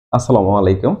আসসালামু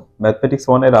আলাইকুম। ম্যাথমেটিক্স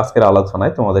 1 এর আজকের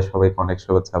আলোচনায় তোমাদের সবাইকে অনেক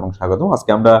শুভেচ্ছা এবং স্বাগতম। আজকে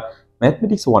আমরা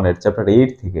ম্যাথমেটিক্স 1 এর চ্যাপ্টার 8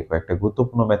 থেকে কয়েকটা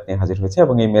গুরুত্বপূর্ণ ম্যাথ নিয়ে হাজির হয়েছি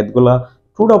এবং এই ম্যাথগুলা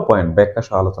টু দ্য পয়েন্ট ব্যাখ্যা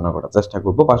সহ আলোচনা করার চেষ্টা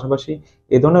করব। পাশাপাশি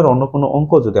এই ধরনের অন্য কোনো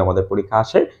অঙ্ক যদি আমাদের পরীক্ষা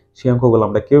আসে, সেই অঙ্কগুলো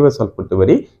আমরা কিভাবে সলভ করতে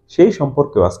পারি সেই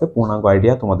সম্পর্কেও আজকে পূর্ণাঙ্গ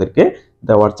আইডিয়া তোমাদেরকে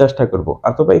দেওয়ার চেষ্টা করব।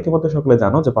 আর তোমরা ইতিমধ্যে সকলে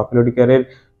জানো যে পাপিলোডিকারের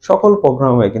সকল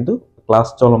প্রোগ্রামে কিন্তু ক্লাস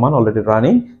চলমান, অলরেডি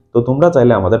রানিং। তো তোমরা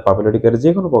চাইলে আমাদের পাপিলোডিকারের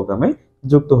যে কোনো প্রোগ্রামে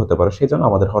যুক্ত হতে পারো, সেই জন্য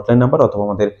আমাদের হটলাইন নাম্বার অথবা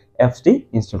আমাদের অ্যাপসটি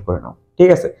ইনস্টল করে নাও। ঠিক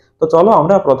আছে, তো চলো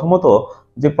আমরা প্রথমত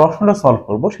যে প্রশ্নটা সলভ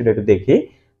করব সেটা একটু দেখি।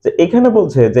 যে এখানে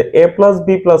বলছে যে a plus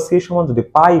B plus C সমান যদি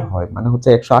পাই হয়, মানে হচ্ছে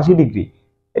 180 ডিগ্রি।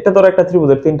 এটা ধরো একটা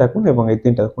ত্রিভুজের তিনটা কোণ এবং এই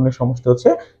তিনটা কোণের সমষ্টি হচ্ছে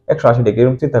 180 ডিগ্রি,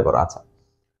 এরকম চিন্তা করো। আচ্ছা,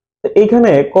 তো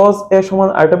এইখানে cos a সমান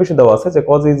আরেকটা বিষয় দেওয়া আছে যে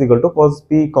cos a is equal to cos b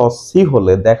cos c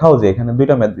হলে দেখাও যে এখানে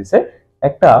দুইটা ম্যাথ দিছে,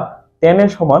 একটা tan a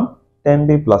সমান tan b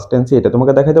plus tan c, এটা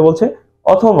তোমাকে দেখাইতে বলছে,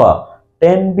 অথবা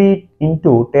tan b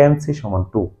into tan c সমান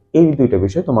 2, এই দুইটা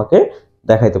বিষয় তোমাকে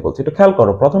দেখাইতে বলছে। একটু খেয়াল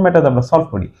করো, প্রথম ম্যাথটা আমরা সলভ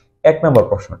করি, এক নম্বর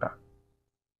প্রশ্নটা।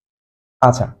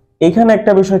 আচ্ছা, এখানে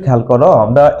একটা বিষয় খেয়াল করো,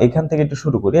 আমরা এখান থেকে একটু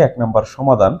শুরু করি। এক নম্বর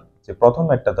সমাধান, যে প্রথম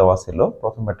ম্যাথটা দেওয়া ছিল,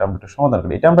 প্রথম ম্যাথটা আমরা একটু সমাধান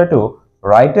করি। এটা আমরা একটু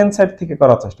রাইট হ্যান্ড সাইড থেকে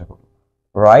করার চেষ্টা করব।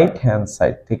 রাইট হ্যান্ড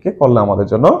সাইড থেকে করলে আমাদের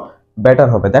জন্য বেটার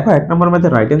হবে। দেখো এক নম্বর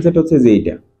ম্যাথের রাইট হ্যান্ড সাইড হচ্ছে যে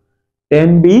এইটা,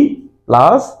 tan b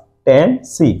plus tan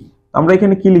c। আমরা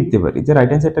এখানে কি লিখতে পারি, যে রাইট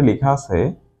হ্যান্ড সাইডটা লেখা আছে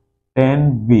tan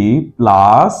b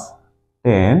plus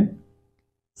tan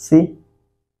c।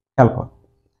 খেয়াল কর,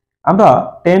 আমরা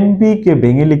tan b কে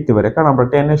ভেঙে লিখতে পারি, কারণ আমরা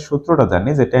tan এর সূত্রটা জানি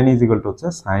যে tan is equal to হচ্ছে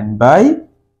sin by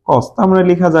cos। তো আমরা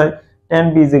লেখা যায় tan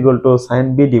b is equal to sin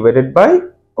b divided by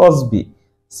cos b।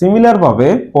 Similar ভাবে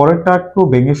পরেরটা একটু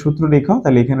ভেঙে সূত্র লেখো,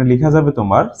 তাহলে এখানে লেখা যাবে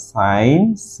তোমার sin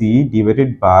c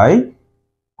divided by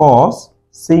cos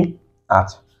c।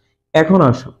 আচ্ছা, এখন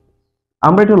আসো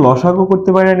আমরা একটু লসাগু করতে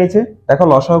পারি না নিচে। দেখো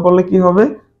লসাগু করলে কি হবে,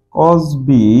 cos b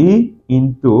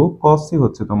into cos c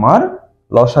হচ্ছে তোমার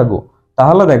লসাগু।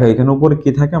 তাহলে দেখো এখানে উপরে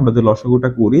কি থাকে, আমরা যদি লসাগুটা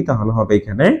করি তাহলে হবে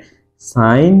এখানে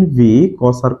sin b,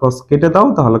 cos আর cos কেটে দাও,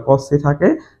 তাহলে cos c থাকে,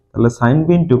 তাহলে sin b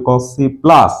into cos c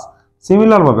plus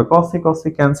similar ভাবে cos c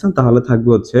ক্যান্সেল, তাহলে থাকবে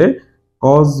হচ্ছে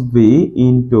cos b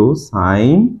into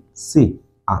sin c।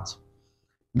 আচ্ছা,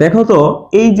 দেখো তো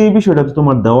এই যে বিষয়টা তো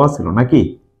তোমার দেওয়া ছিল নাকি।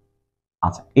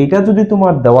 আচ্ছা, এটা যদি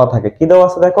তোমার দেওয়া থাকে, কি দেওয়া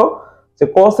আছে দেখো, যে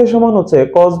cos a সমান হচ্ছে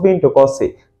cos b into cos c,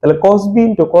 তাহলে cos b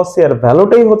into cos c এর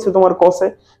ভ্যালুটাই হচ্ছে তোমার cos a।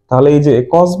 তাহলে এই যে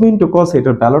cos b into cos a,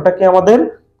 এটার ভ্যালুটা কি আমাদের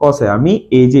cos a। আমি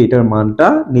এই যে এটার মানটা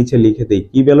নিচে লিখে দেই,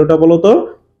 কি ভ্যালুটা বলো তো,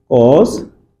 cos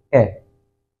a।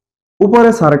 উপরে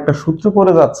স্যার একটা সূত্র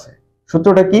পড়ে যাচ্ছে,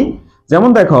 সূত্রটা কি, যেমন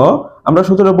দেখো আমরা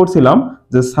সূত্রটা পড়ছিলাম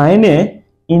যে sin a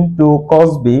into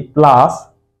cos b plus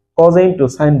cos a into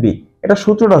sin b। এটা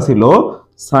সূত্রটা ছিল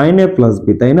sin a প্লাস b,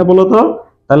 তাই না বলো তো।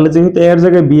 তাহলে যেহেতু a এর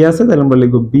জায়গায় b আছে, তাহলে আমরা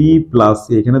লিখবো b প্লাস c।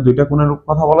 এখানে দুইটা কোণের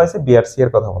কথা বলা হয়েছে, b আর c এর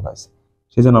কথা বলা হয়েছে,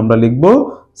 সেজন্য আমরা লিখবো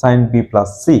sin b প্লাস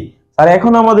c। আর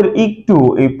এখন আমাদের একটু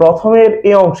এই প্রথমের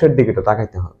এই অংশের দিকে একটু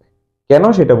তাকাইতে হবে, কেন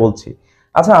সেটা বলছি।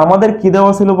 আচ্ছা, আমাদের কি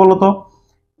দেওয়া ছিল বলো তো,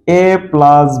 a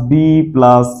plus b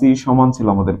plus c সমান ছিল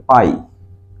আমাদের পাই।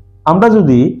 আমরা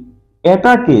যদি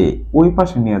এটাকে ওই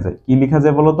পাশে নিয়ে যাই, কি লেখা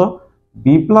যায় বলো তো, b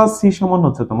প্লাস c সমান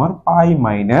হচ্ছে তোমার পাই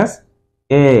মাইনাস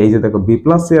a। এই যে দেখো b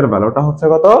প্লাস c এর ভ্যালুটা হচ্ছে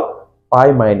কত, পাই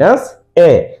মাইনাস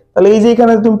a। তাহলে এই যে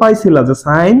এখানে তুমি পাইছিলা যে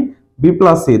sin b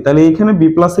প্লাস c, তাহলে এখানে b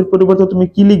প্লাস এর পরিবর্তে তুমি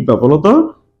কি লিখবা বলো তো,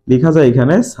 লেখা যায়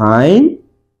এখানে sin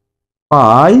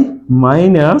pi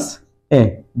minus a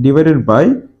divided by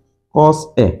cos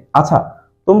a। আচ্ছা,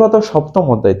 তোমরা তো সপ্তম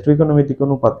অধ্যায় ত্রিকোণমিতিক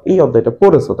অনুপাত এই অধ্যায়টা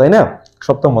পড়েছো, তাই না,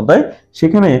 সপ্তম অধ্যায়।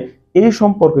 সেখানে এই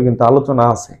সম্পর্কে কিন্তু আলোচনা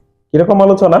আছে। কিরকম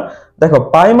আলোচনা, দেখো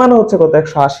পাই মানে হচ্ছে কত,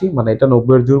 180, মানে এটা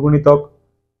 90 এর জোড়গুণিতক,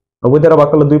 90 দ্বারা ভাগ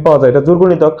করলে 2 পাওয়া যায়, এটা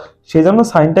জোড়গুণিতক। সেই জন্য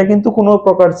সাইনটা কিন্তু কোনো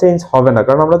প্রকার চেঞ্জ হবে না,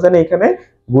 কারণ আমরা জানি এখানে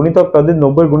গুণিতকটা যদি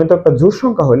 90 এর গুণিতকটা জোড়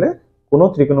সংখ্যা হলে কোনো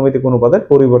ত্রিকোণমিতিক অনুপাতের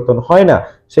পরিবর্তন হয় না,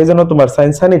 সেই জন্য তোমার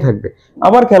সাইন সাইনই থাকবে।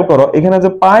 আবার খেয়াল করো এখানে যে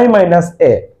পাই মাইনাস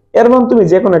এ, এর মান তুমি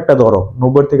যে কোনো একটা ধরো,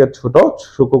 90 থেকে ছোট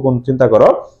সূক্ষ্ম কোণ চিন্তা করো,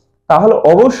 তাহলে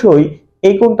অবশ্যই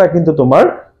এই কোণটা কিন্তু তোমার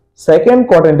সেকেন্ড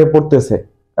কোয়াড্রেন্টে পড়তেছে।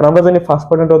 কারণ আমরা জানি ফার্স্ট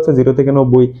কোয়াড্রেন্ট হচ্ছে 0 থেকে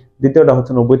 90, দ্বিতীয়টা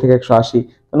হচ্ছে 90 থেকে 180,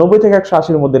 90 থেকে 180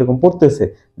 এর মধ্যে এরকম পড়তেছে।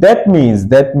 দ্যাট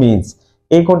মিন্স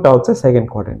এই কোণটা হচ্ছে সেকেন্ড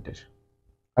কোয়াড্রেন্টের,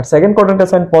 আর সেকেন্ড কোয়াড্রেন্টের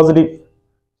সাইন পজিটিভ,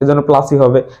 সেজন্য প্লাসই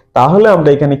হবে। তাহলে আমরা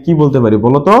এখানে কি বলতে পারি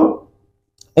বলো তো,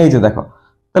 এই যে দেখো,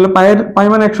 তাহলে পাই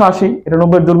মানে 180, এটা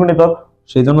 90 এর জোড়গুণিতক,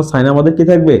 সেই জন্য সাইন আমাদের কি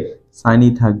থাকবে,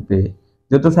 সাইনই থাকবে।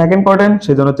 যেহেতু সেকেন্ড কোয়াড্রেন্ট,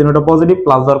 সেই জন্য তিনটা পজিটিভ,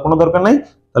 প্লাস দেওয়ার কোনো দরকার নাই,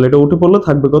 তাহলে এটা উঠে পড়লো,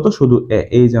 থাকবে কত, শুধু এ।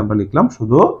 এই যে আমরা লিখলাম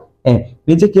শুধু এ।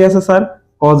 নিচে কি আছে স্যার,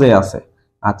 cos a আছে।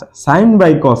 আচ্ছা, sin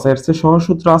বাই cos এর চেয়ে সহজ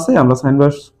সূত্র আছে, আমরা sin বাই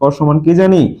cos সমান কি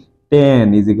জানি,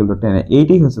 tan is equal to tan a।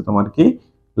 এইটাই হচ্ছে তোমার কি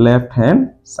লেফট হ্যান্ড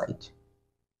সাইড।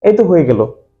 এই তো হয়ে গেল।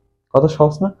 কত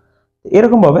সহজ না?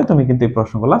 এরকম ভাবে তুমি কিন্তু এই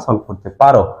প্রশ্নগুলো সলভ করতে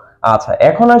পারো। আচ্ছা,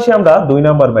 এখন আসি আমরা 2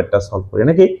 নাম্বার ম্যাথটা সলভ করি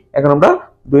নাকি? এখন আমরা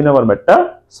 2 নাম্বার ম্যাথটা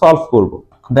সলভ করব।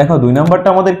 দেখো 2 নাম্বারটা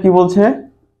আমাদের কি বলছে,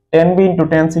 10b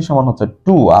 * 10c সমান হচ্ছে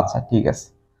 2। আচ্ছা ঠিক আছে,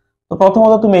 তো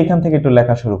প্রথমত তুমি এখান থেকে একটু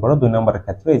লেখা শুরু করো। 2 নম্বরের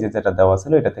ক্ষেত্রে এই যে যেটা দেওয়া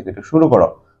ছিল এটা থেকে একটু শুরু করো,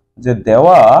 যে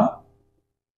দেওয়া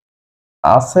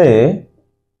আছে,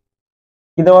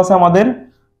 কি দেওয়া আছে আমাদের,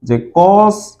 যে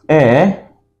cos a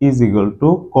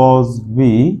 = cos b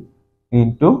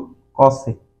 * cos c,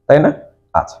 তাই না?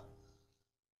 আচ্ছা,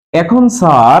 এখন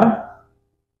স্যার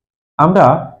আমরা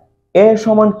a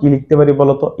সমান কি লিখতে পারি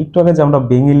বলতো? একটু আগে যে আমরা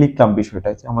ভেঙে লিখলাম বিষয়টা,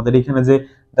 যে আমাদের এখানে যে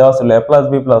দেওয়া ছিল a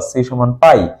 + b + c =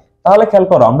 পাই, তাহলে খেয়াল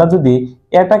করো আমরা যদি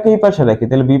এটাকে এই পাশে রাখি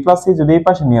তাহলে b + c যদি এই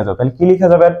পাশে নিয়ে যাও তাহলে কি লেখা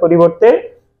যাবে এর পরিবর্তে?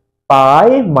 পাই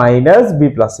মাইনাস b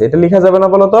 + c, এটা লেখা যাবে না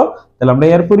বলতো? তাহলে আমরা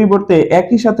এর পরিবর্তে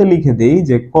একই সাথে লিখে দেই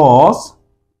যে cos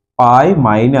পাই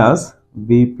মাইনাস b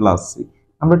 + c।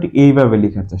 আমরা একটু এইভাবে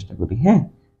লেখার চেষ্টা করি, হ্যাঁ?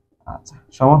 আচ্ছা,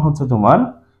 সমান হচ্ছে তোমার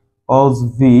cos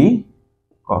b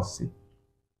cos c।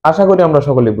 আশা করি আমরা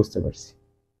সকলে বুঝতে পারছি।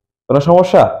 কোনো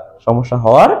সমস্যা সমস্যা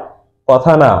হওয়ার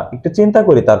কথা না, একটু চিন্তা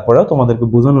করি তারপরেও তোমাদেরকে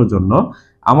বোঝানোর জন্য।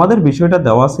 আমাদের বিষয়টা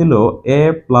দেওয়া ছিল a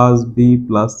 + b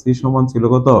 + c সমান ছিল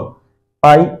কত?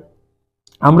 পাই।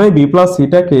 আমরা এই b + c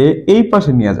টাকে এই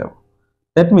পাশে নিয়ে যাব,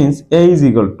 that means a =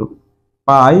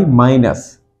 pi minus,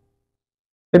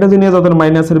 এটা যে নিয়ে যাও তাহলে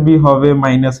মাইনাসের b হবে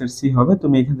মাইনাসের c হবে,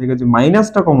 তুমি এখান থেকে যে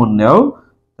মাইনাসটা কমন নাও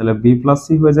তাহলে b + c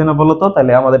হয়ে যায় না বলো তো?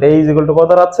 তাহলে আমাদের a =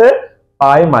 কত আছে?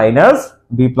 পাই মাইনাস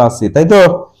b + c, তাই তো?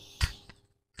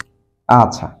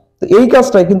 আচ্ছা, তো এই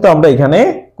কাজটাই কিন্তু আমরা এখানে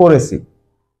করেছি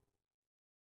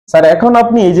স্যার। এখন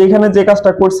আপনি এই যে এখানে যে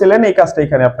কাজটা করছিলেন এই কাজটা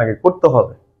এখানে আপনাকে করতে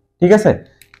হবে, ঠিক আছে?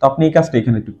 তো আপনি এই কাজটা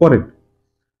এখানে একটু করেন।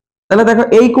 তাহলে দেখো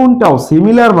এই কোণটাও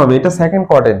সিমিলার ভাবে, এটা সেকেন্ড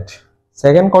কোয়াড্রেন্ট,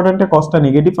 সেকেন্ড কোয়াড্রেন্টে কসটা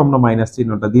নেগেটিভ, আমরা মাইনাস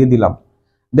চিহ্নটা দিয়ে দিলাম।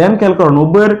 দেন খেয়াল করো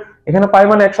 90 এর এখানে পাই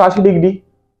মানে 180 ডিগ্রি,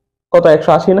 কত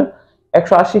 180 না?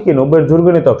 180 কি 90 এর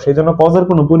জোড়গণিতক, সেই জন্য cos এর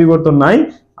কোনো পরিবর্তন নাই,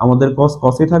 আমাদের cos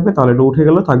cosই থাকবে, তাহলে এটা উঠে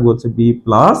গেল, থাকবে হচ্ছে b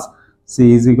 + c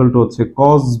 = হচ্ছে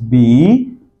cos b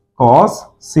cos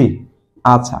c।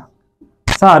 আচ্ছা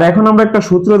স্যার, এখন আমরা একটা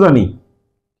সূত্র জানি।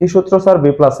 কি সূত্র sir? b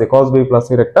 + c cos b + c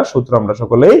এর একটা সূত্র আমরা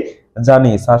সকলেই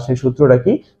জানি স্যার। সেই সূত্রটা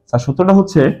কি স্যার? সূত্রটা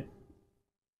হচ্ছে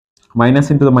মাইনাস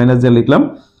ইনটু দ্য মাইনাস দিয়ে লিখলাম।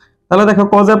 তাহলে দেখো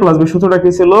cos a + b সূত্রটা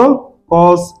কি ছিল?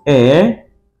 cos a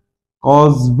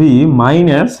cos b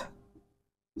minus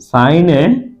sin a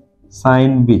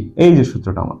sin b, এই যে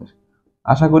সূত্রটা আমাদের।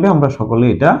 আশা করি আমরা সকলে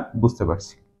এটা বুঝতে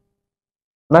পারছি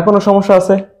না, কোনো সমস্যা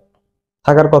আছে?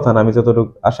 থাকার কথা না, আমি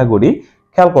যতটুকু আশা করি।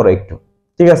 খেয়াল করো একটু,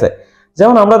 ঠিক আছে?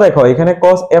 যেমন আমরা দেখো এখানে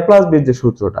cos a + b যে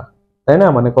সূত্রটা, তাই না?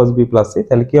 মানে cos b + c,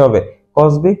 তাহলে কি হবে?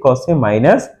 cos b cos c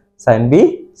minus sin b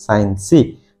sin c।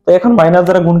 তো এখন মাইনাস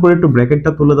দ্বারা গুণ করে একটু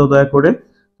ব্র্যাকেটটা তুলে দাও দয়া করে।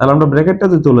 তাহলে আমরা ব্র্যাকেটটা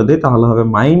যদি তুলে দেই তাহলে হবে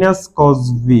minus cos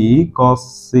b cos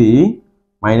c,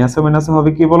 মাইনাসে মাইনাসে হবে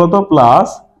কি বলতো? Plus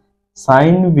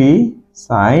sin b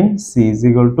sin c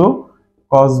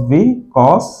 = cos b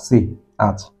cos c।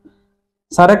 আচ্ছা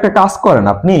স্যার, একটা কাজ করেন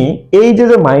আপনি, এই যে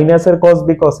যে মাইনাসের cos b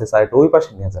cos c sir, এটা ওই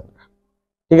পাশে নিয়ে যান,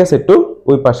 ঠিক আছে? একটু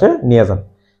ওই পাশে নিয়ে যান,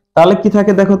 তাহলে কি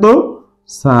থাকে দেখো তো?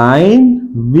 sin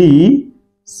b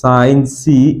sin c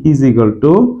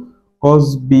 = cos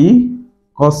b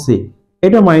cos c,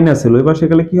 এটা মাইনাস ছিল, ওই পাশে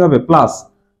গেলে কি হবে? Plus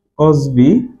cos b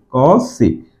cos c।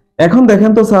 এখন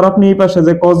দেখেন তো স্যার, আপনি এই পাশে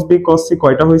যে cos b cos c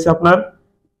কয়টা হয়েছে আপনার?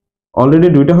 অলরেডি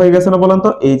দুইটা হয়ে গেছে না বলেন তো?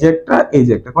 এই যে একটা এই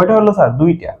যে একটা, কয়টা হলো স্যার?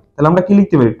 দুইটা। তাহলে আমরা কি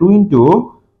লিখতে পারি? 2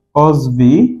 cos b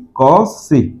cos c।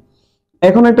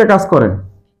 এখন একটা কাজ করেন,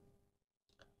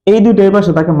 এই দুইটা এই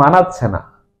পাশে তাকে মানাচ্ছে না,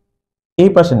 এই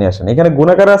পাশে নিয়ে আসেন, এখানে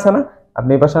গুণাকারে আছে না,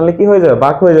 আপনি এই পাশে আনলে কি হয়ে যাবে?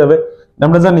 ভাগ হয়ে যাবে।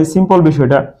 আমরা জানি সিম্পল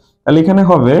বিষয়টা। তাহলে এখানে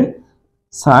হবে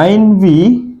sin b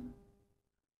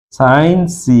sin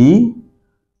c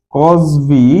cos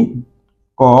b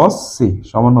cos c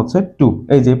সমান হচ্ছে 2।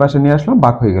 এই যে এই পাশে নিয়ে আসলাম,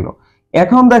 ভাগ হয়ে গেল।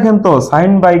 এখন দেখেন তো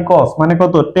sin by cos মানে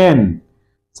কত? 10।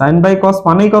 sin by cos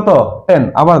মানেই কত? 10।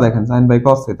 আবার দেখেন sin by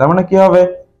cos c, তার মানে কি হবে?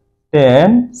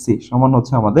 10c সমান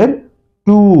হচ্ছে আমাদের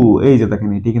 2। এই যে দেখেন,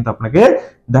 এটি কিন্তু আপনাকে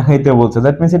দেখাইতে বলছে,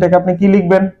 দ্যাট মিন্স এটাকে আপনি কি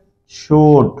লিখবেন?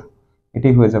 শুড।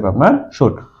 এটাই হয়ে যাবে আপনার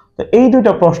শুড। তো এই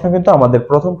দুইটা প্রশ্ন কিন্তু আমাদের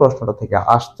প্রথম প্রশ্নটা থেকে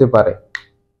আসতে পারে,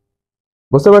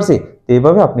 বুঝতে পারছি? তো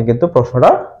এইভাবে আপনি কিন্তু প্রশ্নটা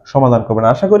সমাধান করবেন।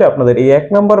 আশা করি আপনাদের এই 1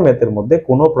 নম্বর ম্যাথের মধ্যে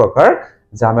কোনো প্রকার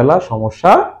ঝামেলা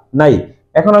সমস্যা নাই।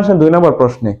 এখন আসেন 2 নম্বর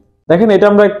প্রশ্নে। দেখেন, এটা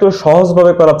আমরা একটু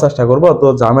সহজভাবে করার চেষ্টা করব, তো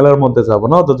ঝামেলার মধ্যে যাব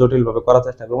না, তো জটিল ভাবে করার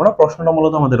চেষ্টা করব না। প্রশ্নটা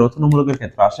মূলত আমাদের রচনামূলকের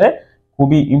ক্ষেত্রে আসে,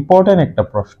 খুবই ইম্পর্টেন্ট একটা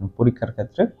প্রশ্ন, পরীক্ষার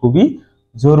ক্ষেত্রে খুবই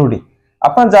জরুরি।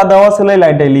 আপনার যা দেওয়া ছিল এই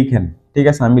লাইনটাই লিখেন, ঠিক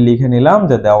আছে? আমি লিখে নিলাম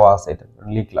যে দেওয়া আছে, এটা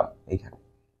লিখলাম এখানে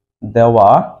দেওয়া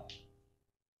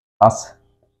আছে।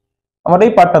 আমার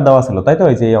এই পার্টটা দেওয়া ছিল, তাই তো?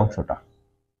 এই যে এই অংশটা।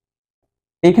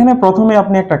 এখানে প্রথমে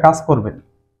আপনি একটা কাজ করবেন।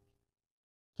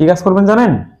 কি কাজ করবেন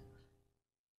জানেন?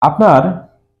 আপনার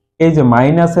এই যে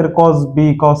মাইনাসের cos b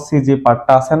cos c যে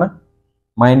পার্টটা আছে না,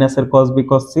 মাইনাসের cos b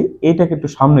cos c, এইটাকে একটু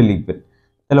সামনে লিখবেন।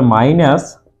 তাহলে minus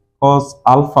cos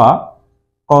alpha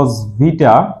cos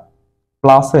beta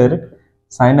প্লাসের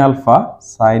sin আলফা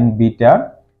sin বিটা,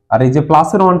 আর এই যে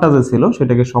প্লাসের ওয়ানটা যে ছিল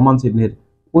সেটাকে সমান চিহ্নের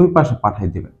ওই পাশে পাঠিয়ে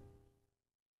দিবেন।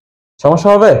 সমস্যা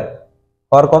হবে?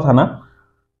 হওয়ার কথা না।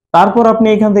 তারপর আপনি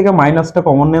এখান থেকে মাইনাসটা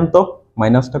কমন নেন তো।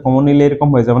 মাইনাসটা কমন নিলে এরকম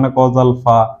হয়ে যাবে না, cos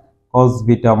alpha cos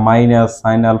beta minus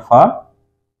sin alpha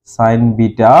sin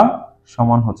beta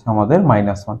সমান হচ্ছে আমাদের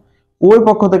 -1। ওই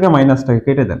পক্ষ থেকে মাইনাসটাকে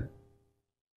কেটে দেন।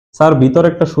 স্যার ভিতরে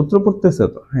একটা সূত্র পড়তেছে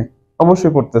তো? হ্যাঁ,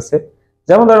 অবশ্যই পড়তেছে।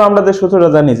 যেমন ধরো আমরা যে সূত্রটা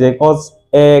জানি যে cos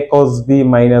a cos b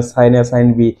minus sin a sin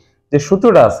b, যে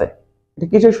সূত্রটা আছে এটা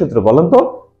কিসের সূত্র বলেন তো?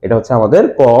 এটা হচ্ছে আমাদের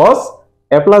cos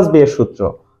a প্লাস b এর সূত্র।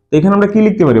 তো এখানে আমরা কি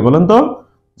লিখতে পারি বলেন তো?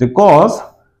 যে cos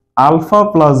alpha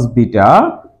plus beta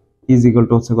is equal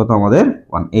to হচ্ছে কত আমাদের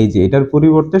 1। এই যে এটার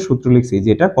পরিবর্তে সূত্র লিখছি যে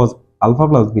এটা cos আলফা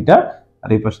প্লাস বিটা, আর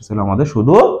এই পাশে ছিল আমাদের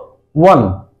শুধু 1।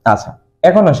 আচ্ছা,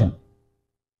 এখন আসেন,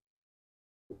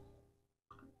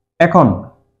 এখন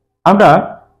আমরা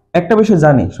একটা বিষয়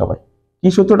জানি সবাই। কি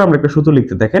সূত্রটা? আমরা একটা সূত্র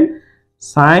লিখতে, দেখেন,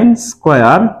 sin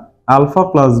square alpha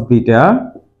plus beta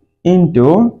into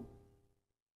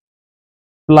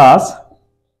plus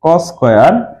cos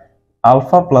square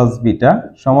alpha plus beta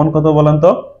সমান কত বলেন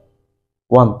তো?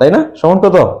 1, তাই না? সমান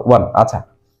কত? 1। আচ্ছা,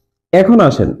 এখন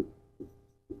আসেন,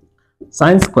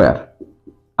 sin square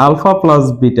alpha plus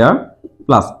beta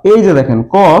plus এই যে দেখেন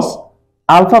cos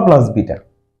আলফা প্লাস বিটা,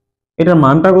 এটার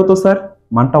মানটা কত স্যার?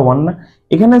 মানটা 1 না?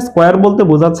 এখানে স্কয়ার বলতে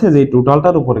বোঝাচ্ছে যে এই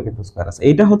টোটালটার উপরে কিন্তু স্কয়ার আছে।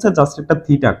 এইটা হচ্ছে জাস্ট একটা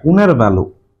থিটা, কোণের ভ্যালু,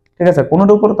 ঠিক আছে?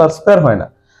 কোণের উপরে তার স্কয়ার হয় না।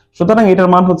 সুতরাং এটার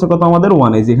মান হচ্ছে কত আমাদের?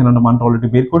 1। এই যে এখানে আমরা মানটা অলরেডি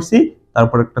বের করছি,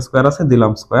 তারপর একটা স্কয়ার আছে,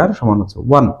 দিলাম স্কয়ার সমান হচ্ছে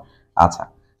 1। আচ্ছা,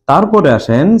 তারপরে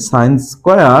আসেন sin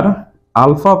square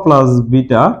alpha plus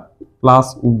beta plus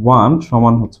 1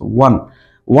 সমান হচ্ছে 1।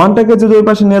 1টাকে যদি ওই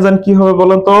পাশে নিয়ে যান কি হবে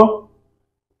বলেন তো?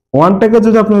 1টাকে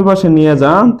যদি আপনি ওই পাশে নিয়ে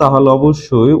যান তাহলে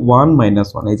অবশ্যই 1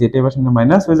 1, এই যে এটা পাশে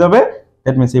মাইনাস হয়ে যাবে,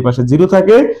 দ্যাট মিন্স এই পাশে 0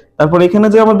 থাকে। তারপর এখানে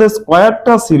যে আমাদের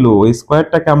স্কয়ারটা ছিল, এই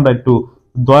স্কয়ারটাকে আমরা একটু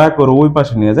দয়া করে ওই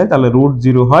পাশে নিয়ে যাই, তাহলে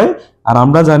 √0 হয়। আর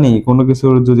আমরা জানি কোনো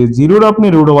কিছুর যদি 0 আপনি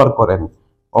রুট ওভার করেন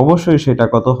অবশ্যই সেটা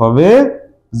কত হবে?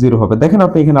 0 হবে। দেখেন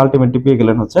আপনি এখানে আলটিমেটলি পেয়ে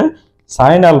গেলেন হচ্ছে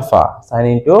sin alpha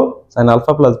sin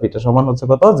alpha plus beta সমান হচ্ছে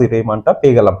কত? 0। এই মানটা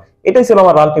পেয়ে গেলাম। এটাই ছিল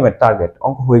আমার আলটিমেট টার্গেট।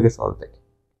 অঙ্ক হয়ে গেছে অলরেডি,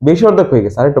 বেশি অর্ধেক হয়ে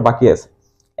গেছে, আর একটু বাকি আছে।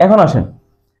 এখন আসেন,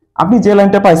 আপনি যে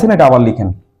লাইনটা পাইছেন এটা আবার লিখেন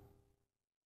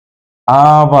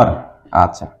আবার।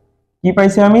 আচ্ছা, কি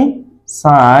পাইছি আমি?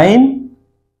 sin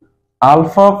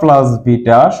আলফা প্লাস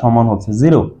বিটা সমান হচ্ছে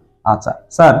 0। আচ্ছা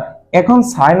স্যার, এখন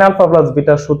sin আলফা প্লাস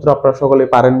বিটার সূত্র আপনারা সকলে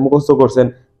পারেন, মুখস্থ করছেন,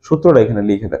 সূত্রটা এখানে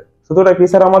লিখে দেন। সূত্রটা কি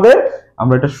স্যার আমাদের?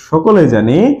 আমরা এটা সকলে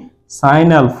জানি, sin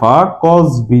alpha cos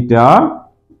beta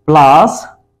plus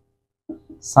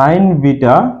sin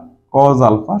beta cos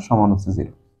alpha সমান হচ্ছে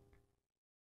 0।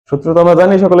 সূত্র তো আমরা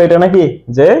জানি সকলে এটা, নাকি?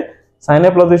 যে sin a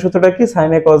প্লাস b সূত্রটা কি?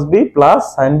 sin a cos b plus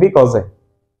sin b cos a।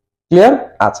 Clear?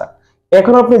 আচ্ছা,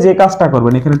 এখন আপনি যে কাজটা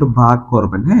করবেন এখানে একটু ভাগ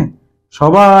করবেন। হ্যাঁ,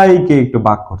 সবাইকে একটু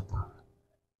ভাগ করতে হবে,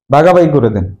 ভাগাভাগি করে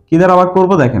দেন। কি দ্বারা ভাগ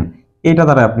করব? দেখেন, এটা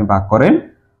দ্বারা আপনি ভাগ করেন,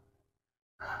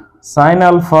 sin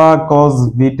alpha cos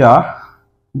beta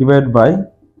divide by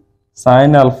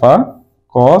sin alpha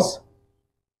cos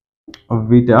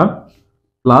beta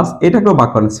plus এটাকেও ভাগ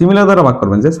করেন, সিমিলার দ্বারা ভাগ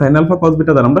করবেন, যে sin আলফা cos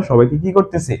বিটা দ্বারা আমরা সবাইকে কি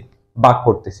করতেছি? ভাগ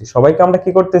করতেছি। সবাইকে আমরা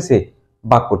কি করতেছি?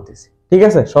 ভাগ করতেছি। ঠিক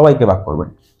আছে, সবাইকে ভাগ করবেন।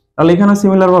 তাহলে এখানে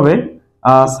সিমিলার ভাবে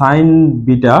sin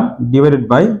beta divided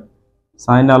by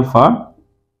sin alpha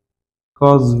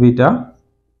cos beta.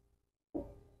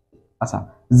 আচ্ছা,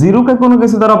 0 কে কোনো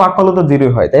কিছু দ্বারা ভাগ করলে তো 0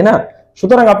 হয়, তাই না?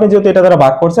 সুতরাং আপনি যেহেতু এটা দ্বারা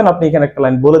ভাগ করছেন, আপনি এখানে একটা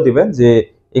লাইন বলে দিবেন, যে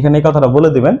এখানে এই কথাটা বলে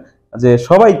দিবেন যে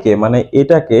সবাইকে, মানে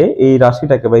এটাকে, এই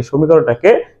রাশিটাকে বা এই সমীকরণটাকে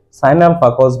sin আলফা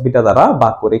cos বিটা দ্বারা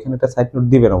ভাগ করে, এখানে একটা সাইড নোট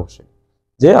দিবেন অবশ্যই,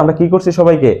 যে আমরা কি করছি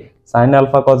সবাইকে sin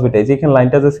আলফা cos বিটা, এই যে এখানে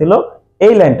লাইনটা যে ছিল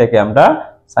এই লাইনটাকে আমরা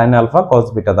sin আলফা cos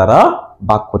বিটা দ্বারা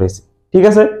ভাগ করেছি। ঠিক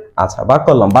আছে? আচ্ছা, ভাগ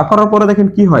করলাম। ভাগ করার পরে দেখেন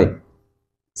কি হয়,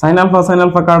 sin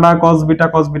আলফা কাটা, cos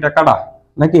বিটা কাটা,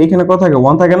 নাকি এখানে কত থাকে?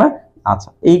 1 থাকে না? আচ্ছা,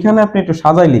 এইখানে আপনি একটু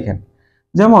সাজাই লিখেন,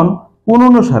 যেমন কোন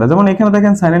অনুসারে, যেমন এখানে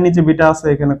দেখেন sin এর নিচে বিটা আছে,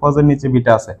 এখানে cos এর নিচে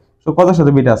বিটা আছে, তো cos এর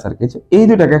সাথে বিটা আছে আর কিছু, এই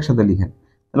দুইটাকে একসাথে লিখেন।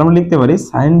 তাহলে আমরা লিখতে পারি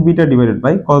sin beta divided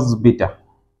by cos beta,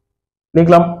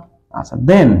 লিখলাম। আচ্ছা,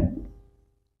 দেন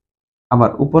আবার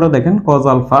উপরে দেখেন cos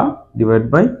alpha divide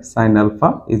by sin alpha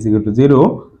is equal to 0।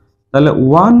 তাহলে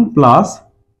 1 প্লাস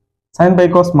sin বাই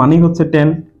cos মানে হচ্ছে 10,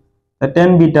 tan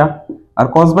beta, R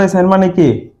cos by sin মানে কি?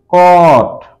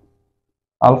 cot,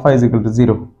 alpha is equal to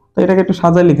 0। তো এটাকে একটু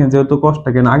সাজায় লিখেন, যেহেতু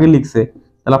কসটাকে আগে লিখছে,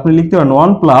 তাহলে আপনি লিখতে পারেন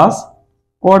 1 plus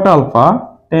cot alpha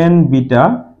ten beta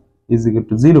is equal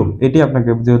to 0। এটি আপনাকে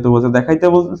যেহেতু বলছে দেখাইতে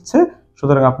বলছে,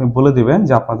 সুতরাং আপনি বলে দিবেন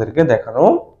যে আপনাদেরকে দেখানো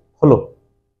হলো।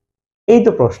 এই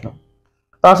তো প্রশ্ন।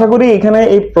 তো আশা করি এখানে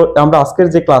আমরা আজকের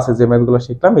যে ক্লাসে যে ম্যাথগুলো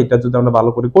শিখলাম, এটা যদি আমরা ভালো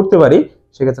করে করতে পারি,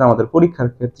 সেক্ষেত্রে আমাদের পরীক্ষার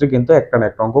ক্ষেত্রে কিন্তু একটা না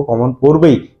একটা অঙ্ক কমন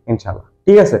পড়বেই ইনশাআল্লাহ।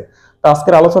 ঠিক আছে, তো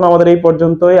আজকের আলোচনা আমাদের এই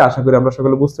পর্যন্তই। আশা করি আমরা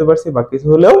সকলে বুঝতে পারছি বা কিছু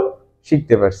হলেও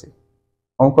শিখতে পারছি।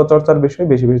 অঙ্ক চর্চার বিষয়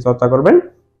বেশি বেশি চর্চা করবেন,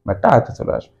 ম্যাথটা আয়ত্তে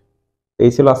চলে আসবে।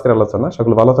 এই ছিল আজকের আলোচনা।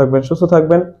 সকলে ভালো থাকবেন, সুস্থ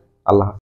থাকবেন। আল্লাহ হাফেজ।